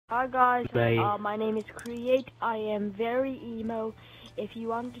Hi guys, Bye. my name is Create. I am very emo. If you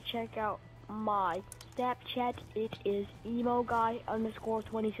want to check out my Snapchat, it is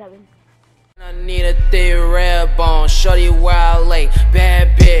emoguy_27. I need a thick red bone, shorty wild lake,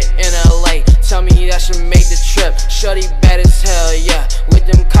 bad bitch in LA. Tell me that should make the trip. Shorty bad as hell, yeah. With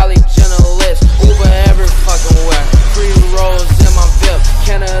them college journalists, Uber every fucking where. Free rolls in my VIP,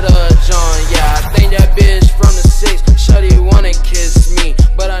 Canada John, yeah. I think that bitch from the 6. Shorty wanna kiss me,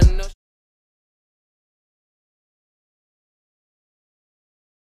 but I know.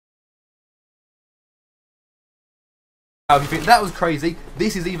 If you think that was crazy,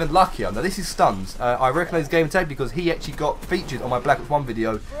 this is even luckier. Now this is Stuns. I recognise Game Tape because he actually got featured on my Black Ops 1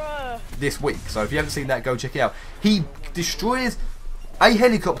 video this week. So if you haven't seen that, go check it out. He destroys a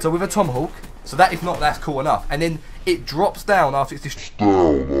helicopter with a tomahawk. So that if not, that's cool enough. And then it drops down after it's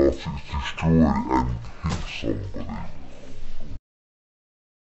destroyed and hits somebody.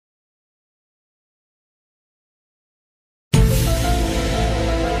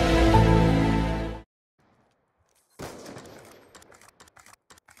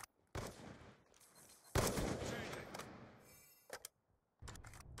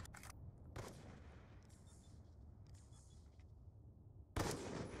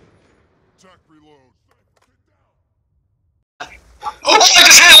 Oh, I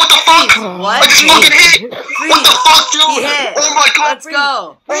just hit! What the fuck? What? I just fucking hit! Freeze. What the fuck, dude? He hit. Oh my god! Let's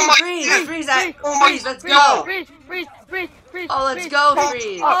go. Oh my Freeze, god! freeze, that. Oh my Freeze, let's god. go. Freeze! Oh, let's go,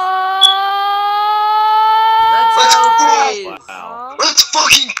 freeze. Oh! Let's go, freeze. Wow. Let's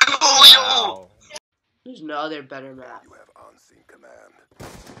fucking go, yo! There's no other better map. You have unseen command.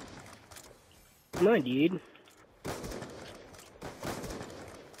 Come on, dude.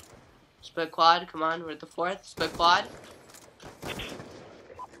 Split quad, come on, we're at the 4th. Split quad.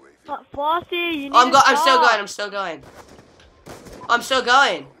 Flossie, you need Oh, to I'm still stop. going, I'm still going. I'm still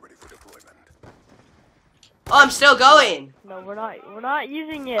going. Ready for deployment. Oh, I'm still going. No, we're not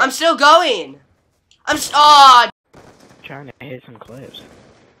using it. I'm still going. Oh, Trying to hit some clips.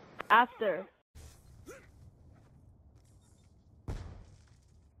 After.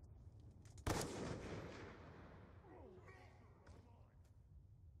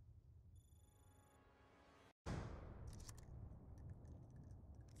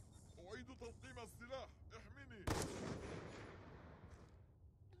 أعيد تلقيم السلاح احمني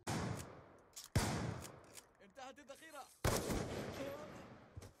انتهت الذخيرة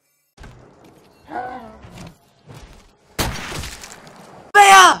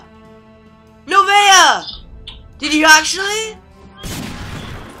Novea! Novea! Did you actually?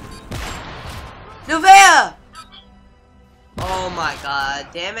 Novea! Oh my god,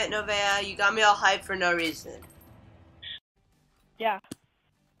 damn it, Novea, you got me all hyped for no reason. Yeah.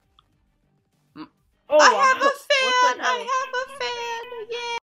 Mm. Oh, I have a what's fan! that I name? have a fan!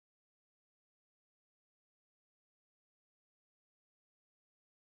 Yeah!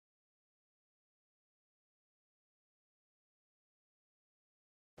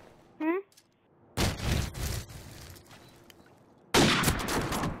 Hmm?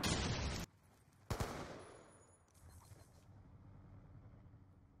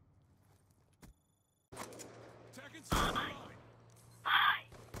 Tagging supply.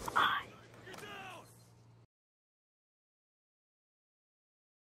 Get down.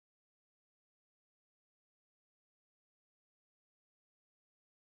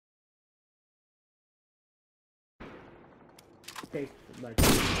 Takes like.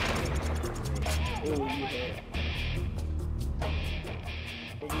 Oh, you hit.